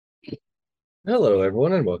Hello,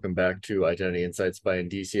 everyone, and welcome back to Identity Insights by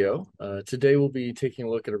Indicio. Today, we'll be taking a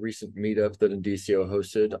look at a recent meetup that Indicio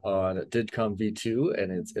hosted on DIDComm V2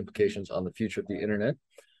 and its implications on the future of the internet.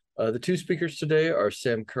 The two speakers today are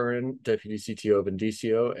Sam Curran, Deputy CTO of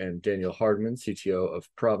Indicio, and Daniel Hardman, CTO of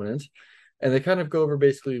Provenant. And they kind of go over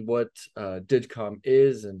basically what DIDComm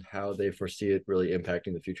is and how they foresee it really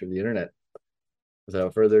impacting the future of the internet.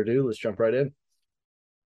 Without further ado, let's jump right in.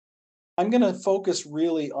 I'm going to focus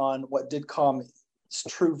really on what DIDComm's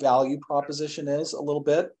true value proposition is a little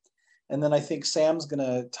bit. And then I think Sam's going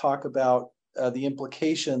to talk about the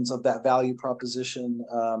implications of that value proposition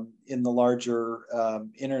in the larger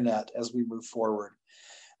internet as we move forward.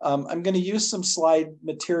 I'm going to use some slide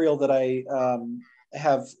material that I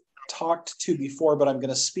have talked to before, but I'm going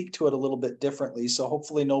to speak to it a little bit differently. So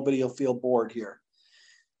hopefully nobody will feel bored here.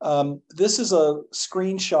 This is a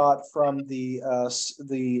screenshot from the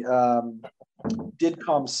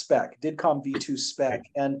DIDComm spec, DIDComm V2 spec.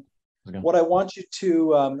 And what I want you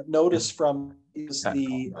to notice from is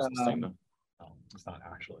the it's not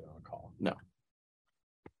actually on a call. No.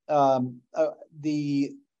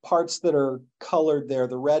 The parts that are colored there,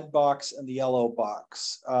 the red box and the yellow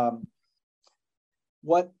box.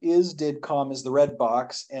 What is DIDComm is the red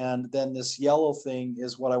box, and then this yellow thing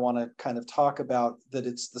is what I want to kind of talk about, that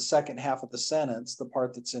it's the second half of the sentence, the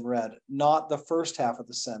part that's in red, not the first half of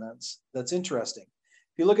the sentence. That's interesting.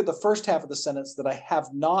 If you look at the first half of the sentence that I have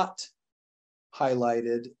not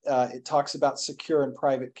highlighted, it talks about secure and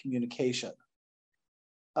private communication.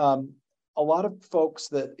 A lot of folks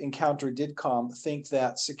that encounter DIDComm think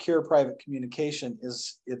that secure private communication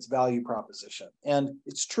is its value proposition. And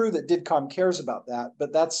it's true that DIDComm cares about that,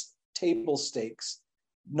 but that's table stakes,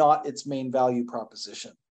 not its main value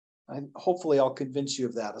proposition. Hopefully I'll convince you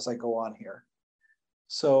of that as I go on here.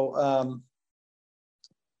 So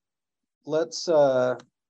let's have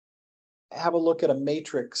a look at a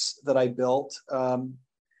matrix that I built.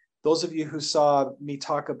 Those of you who saw me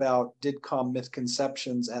talk about DIDComm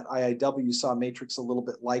misconceptions at IIW saw a matrix a little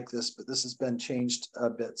bit like this, but this has been changed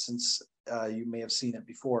a bit since you may have seen it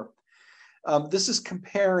before. This is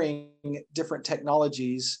comparing different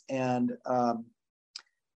technologies and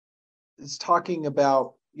it's talking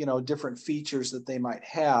about, different features that they might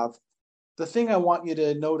have. The thing I want you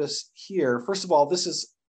to notice here, first of all, this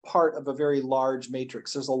is part of a very large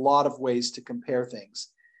matrix. There's a lot of ways to compare things.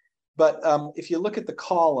 But if you look at the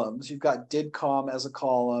columns, you've got DIDComm as a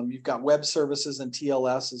column, you've got web services and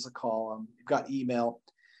TLS as a column, you've got email.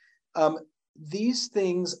 These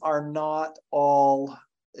things are not all,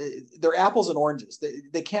 they're apples and oranges.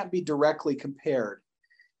 They can't be directly compared.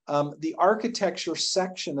 The architecture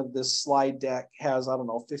section of this slide deck has,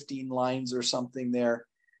 15 lines or something there,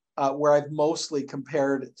 where I've mostly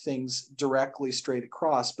compared things directly straight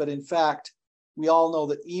across. But in fact, we all know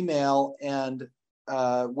that email and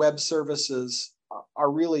web services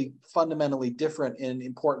are really fundamentally different in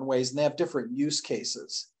important ways, and they have different use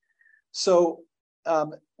cases. So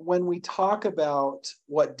when we talk about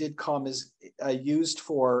what DIDComm is used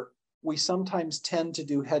for, we sometimes tend to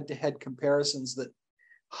do head-to-head comparisons that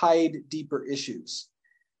hide deeper issues.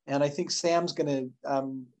 And I think Sam's going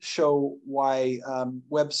to show why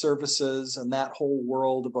web services and that whole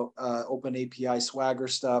world of open API Swagger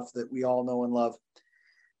stuff that we all know and love,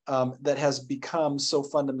 that has become so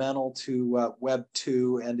fundamental to Web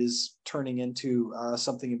 2 and is turning into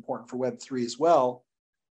something important for Web 3 as well.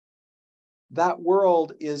 That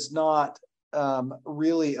world is not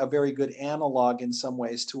really a very good analog in some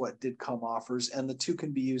ways to what DIDComm offers, and the two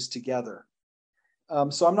can be used together.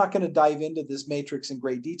 So I'm not going to dive into this matrix in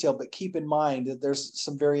great detail, but keep in mind that there's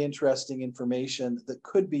some very interesting information that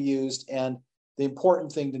could be used, and the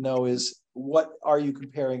important thing to know is, what are you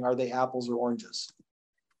comparing? Are they apples or oranges?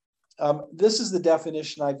 This is the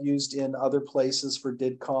definition I've used in other places for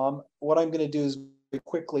DIDComm. What I'm going to do is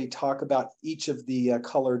quickly talk about each of the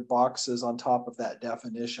colored boxes on top of that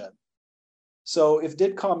definition. So if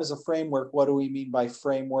DIDComm is a framework, what do we mean by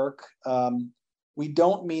framework? We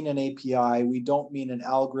don't mean an API, we don't mean an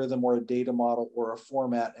algorithm or a data model or a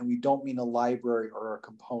format, and we don't mean a library or a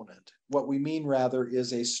component. What we mean rather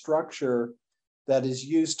is a structure that is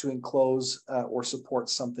used to enclose or support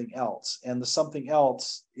something else. And the something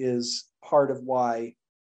else is part of why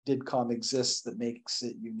DIDComm exists that makes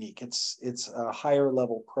it unique. It's higher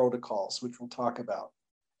level protocols, which we'll talk about.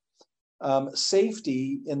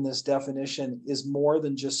 Safety in this definition is more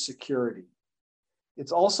than just security.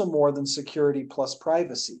 It's also more than security plus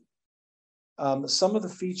privacy. Some of the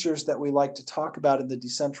features that we like to talk about in the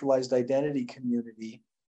decentralized identity community,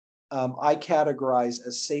 I categorize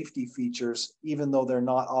as safety features, even though they're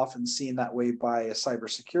not often seen that way by a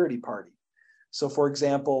cybersecurity party. So for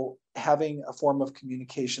example, having a form of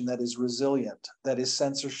communication that is resilient, that is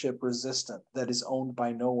censorship resistant, that is owned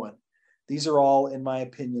by no one. These are all, in my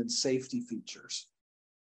opinion, safety features.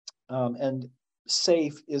 And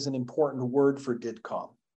safe is an important word for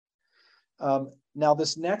DIDComm. Now,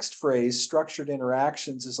 this next phrase, structured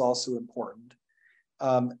interactions, is also important.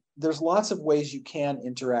 There's lots of ways you can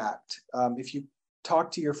interact. If you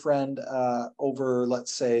talk to your friend over,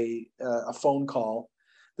 let's say, a phone call,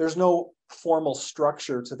 there's no formal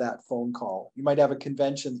structure to that phone call. You might have a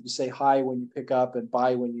convention that you say hi when you pick up and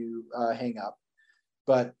bye when you hang up.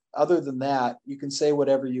 But other than that, you can say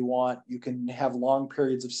whatever you want. You can have long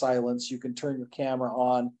periods of silence. You can turn your camera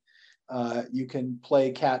on. You can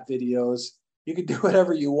play cat videos. You can do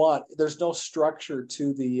whatever you want. There's no structure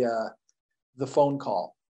to the phone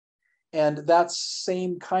call. And that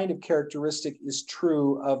same kind of characteristic is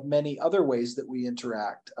true of many other ways that we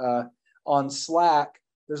interact. On Slack,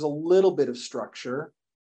 there's a little bit of structure,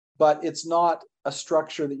 but it's not a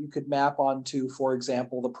structure that you could map onto, for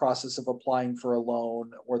example, the process of applying for a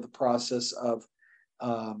loan or the process of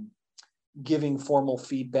giving formal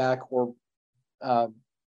feedback or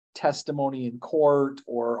testimony in court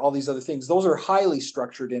or all these other things. Those are highly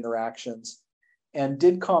structured interactions, and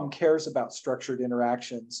DIDComm cares about structured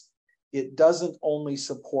interactions. It doesn't only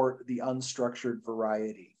support the unstructured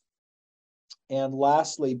variety. And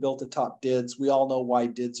lastly, built atop DIDs. We all know why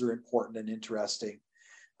DIDs are important and interesting,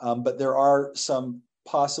 but there are some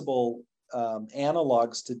possible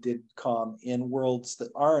analogs to DIDComm in worlds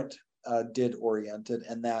that aren't DID oriented,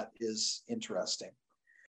 and that is interesting.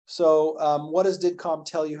 So what does DIDComm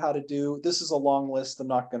tell you how to do? This is a long list. I'm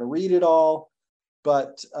not going to read it all,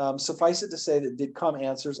 but suffice it to say that DIDComm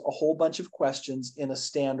answers a whole bunch of questions in a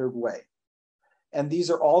standard way. And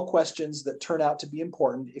these are all questions that turn out to be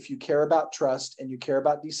important if you care about trust and you care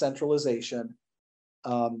about decentralization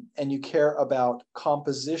and you care about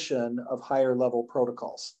composition of higher level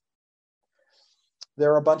protocols.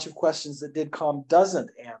 There are a bunch of questions that DIDComm doesn't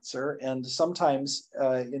answer, and sometimes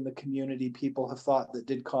in the community, people have thought that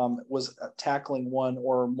DIDComm was tackling one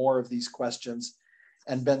or more of these questions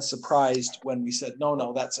and been surprised when we said,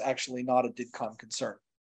 no, that's actually not a DIDComm concern.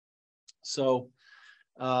 So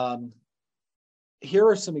here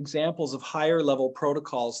are some examples of higher level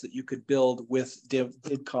protocols that you could build with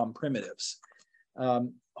DIDComm primitives.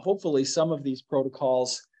 Hopefully some of these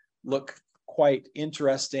protocols look quite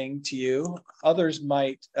interesting to you. Others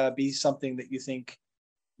might be something that you think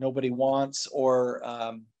nobody wants, or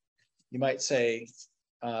you might say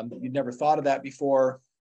you never thought of that before.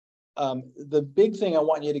 The big thing I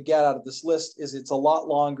want you to get out of this list is it's a lot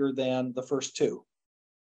longer than the first two.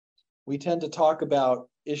 We tend to talk about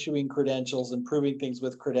issuing credentials and proving things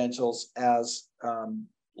with credentials as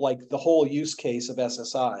like the whole use case of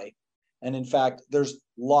SSI. And in fact, there's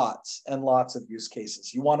lots and lots of use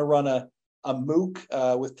cases. You want to run a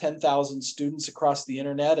MOOC with 10,000 students across the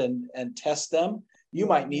internet and test them, you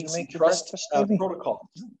might need some trust protocol.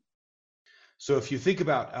 So if you think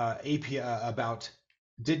about about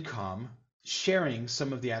DIDComm sharing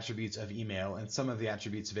some of the attributes of email and some of the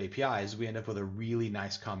attributes of APIs, we end up with a really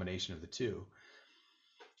nice combination of the two.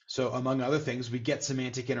 So among other things, we get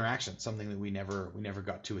semantic interaction, something that we never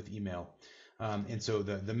got to with email. And so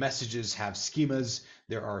the messages have schemas.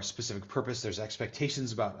 There are specific purpose. There's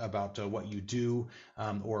expectations about what you do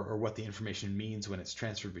or what the information means when it's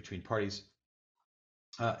transferred between parties.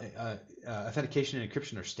 Authentication and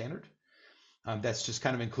encryption are standard. That's just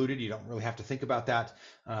kind of included. You don't really have to think about that.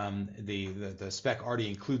 The spec already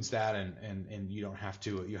includes that, and you don't have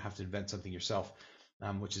to. You have to invent something yourself,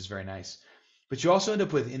 which is very nice. But you also end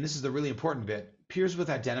up with, and this is the really important bit, peers with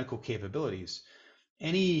identical capabilities.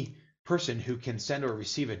 Any person who can send or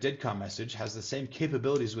receive a DIDComm message has the same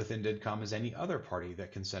capabilities within DIDComm as any other party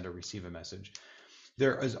that can send or receive a message.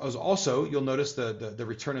 There is also, you'll notice the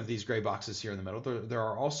return of these gray boxes here in the middle. There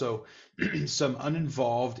are also some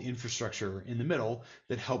uninvolved infrastructure in the middle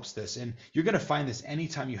that helps this. And you're going to find this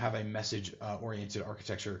anytime you have a message-oriented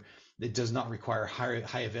architecture that does not require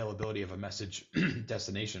high availability of a message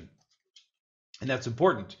destination. And that's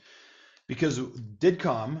important because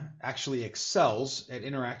DIDComm actually excels at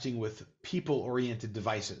interacting with people-oriented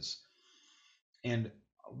devices. And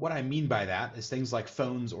what I mean by that is things like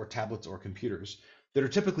phones or tablets or computers that are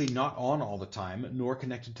typically not on all the time, nor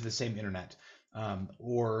connected to the same internet,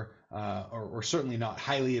 or certainly not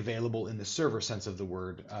highly available in the server sense of the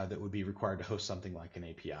word that would be required to host something like an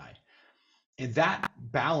API. And that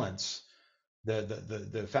balance,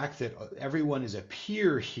 the fact that everyone is a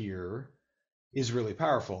peer here, is really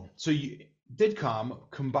powerful. So DIDComm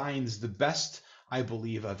combines the best, I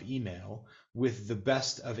believe, of email with the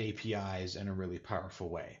best of APIs in a really powerful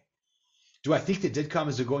way. Do I think that DIDComm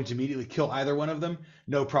is going to immediately kill either one of them?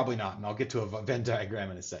 No, probably not. And I'll get to a Venn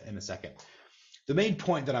diagram in a second. The main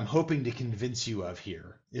point that I'm hoping to convince you of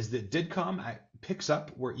here is that DIDComm picks up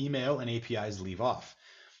where email and APIs leave off.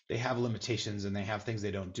 They have limitations and they have things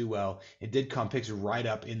they don't do well. And DIDComm picks right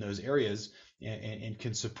up in those areas and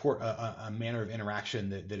can support a manner of interaction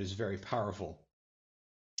that is very powerful.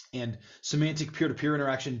 And semantic peer-to-peer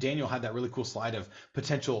interaction, Daniel had that really cool slide of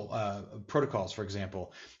potential protocols, for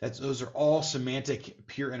example. Those are all semantic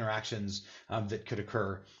peer interactions that could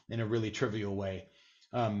occur in a really trivial way.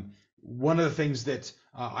 One of the things that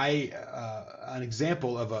an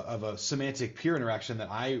example of a semantic peer interaction that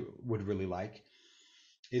I would really like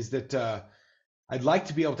is that I'd like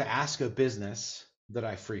to be able to ask a business that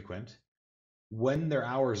I frequent when their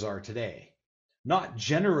hours are today. Not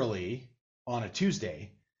generally on a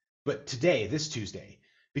Tuesday, but today, this Tuesday,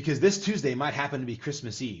 because this Tuesday might happen to be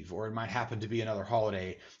Christmas Eve, or it might happen to be another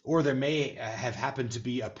holiday, or there may have happened to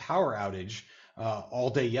be a power outage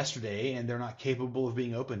all day yesterday, and they're not capable of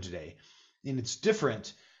being open today. And it's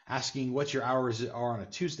different asking what your hours are on a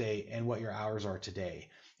Tuesday and what your hours are today.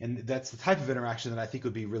 And that's the type of interaction that I think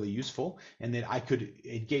would be really useful, and that I could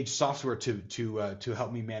engage software to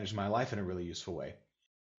help me manage my life in a really useful way.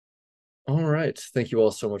 All right. Thank you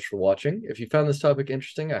all so much for watching. If you found this topic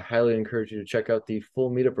interesting, I highly encourage you to check out the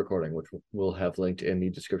full meetup recording, which we'll have linked in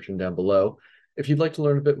the description down below. If you'd like to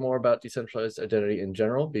learn a bit more about decentralized identity in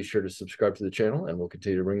general, be sure to subscribe to the channel, and we'll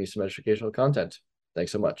continue to bring you some educational content.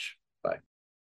 Thanks so much. Bye.